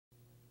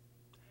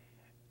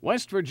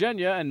West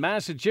Virginia and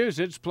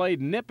Massachusetts played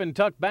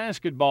nip-and-tuck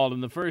basketball in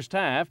the first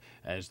half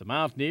as the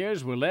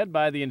Mountaineers were led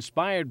by the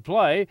inspired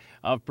play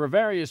of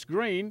Prevarius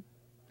Green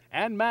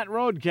and Matt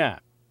Roadcap.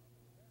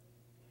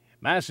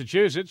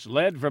 Massachusetts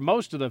led for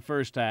most of the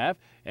first half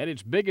at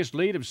its biggest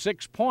lead of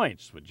 6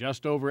 points with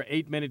just over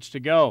 8 minutes to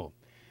go.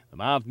 The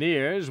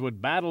Mountaineers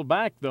would battle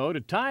back, though,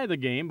 to tie the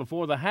game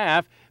before the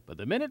half, but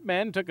the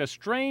Minutemen took a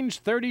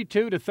strange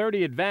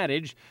 32-30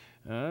 advantage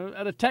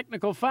at a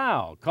technical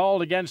foul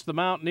called against the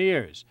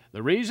Mountaineers.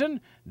 The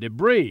reason?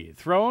 Debris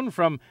thrown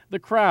from the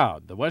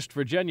crowd. The West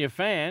Virginia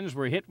fans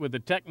were hit with the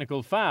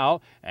technical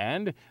foul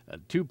and a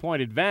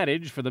 2-point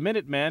advantage for the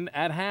Minutemen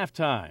at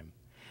halftime.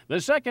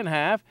 The second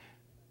half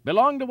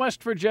belonged to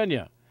West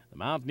Virginia. The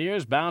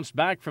Mountaineers bounced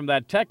back from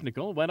that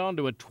technical, went on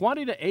to a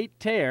 20-8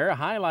 tear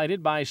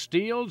highlighted by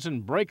steals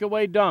and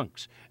breakaway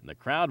dunks, and the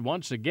crowd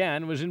once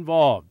again was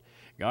involved.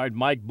 Guard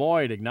Mike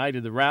Boyd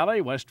ignited the rally.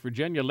 West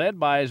Virginia led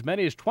by as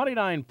many as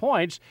 29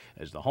 points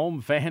as the home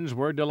fans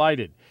were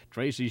delighted.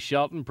 Tracy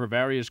Shelton,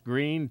 Prevarius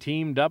Green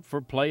teamed up for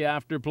play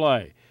after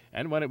play.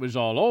 And when it was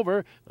all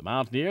over, the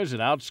Mountaineers had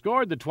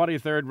outscored the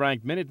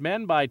 23rd-ranked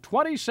Minutemen by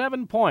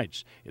 27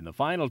 points. In the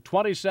final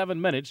 27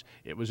 minutes,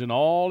 it was an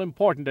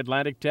all-important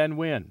Atlantic 10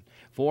 win.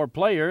 4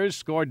 players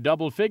scored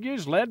double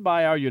figures, led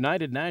by our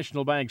United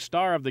National Bank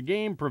star of the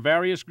game,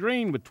 Prevarius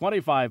Green, with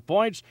 25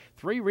 points,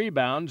 3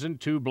 rebounds, and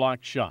 2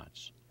 blocked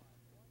shots.